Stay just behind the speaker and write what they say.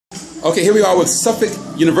Okay, here we are with Suffolk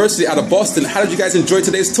University out of Boston. How did you guys enjoy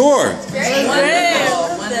today's tour? Great.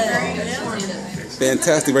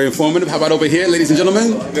 Fantastic, very informative. How about over here, ladies and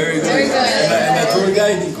gentlemen? Very good. And the tour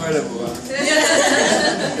guide, incredible.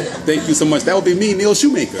 Thank you so much. That will be me, Neal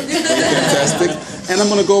Shoemaker. Fantastic. And I'm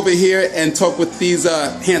going to go over here and talk with these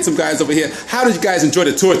handsome guys over here. How did you guys enjoy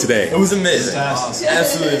the tour today? It was amazing. Awesome.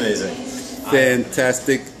 Absolutely amazing.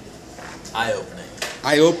 Fantastic. Eye-opening.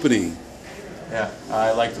 Eye-opening. Yeah,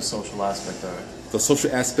 I like the social aspect of it. The social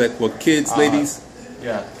aspect. Well, kids, ladies?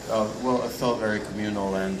 Yeah, well, it felt very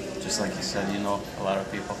communal, and just like you said, you know, a lot of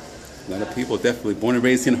people. A lot of people, definitely. Born and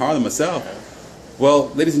raised here in Harlem myself.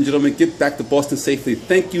 Well, ladies and gentlemen, get back to Boston safely.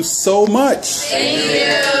 Thank you so much.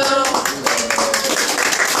 Thank you.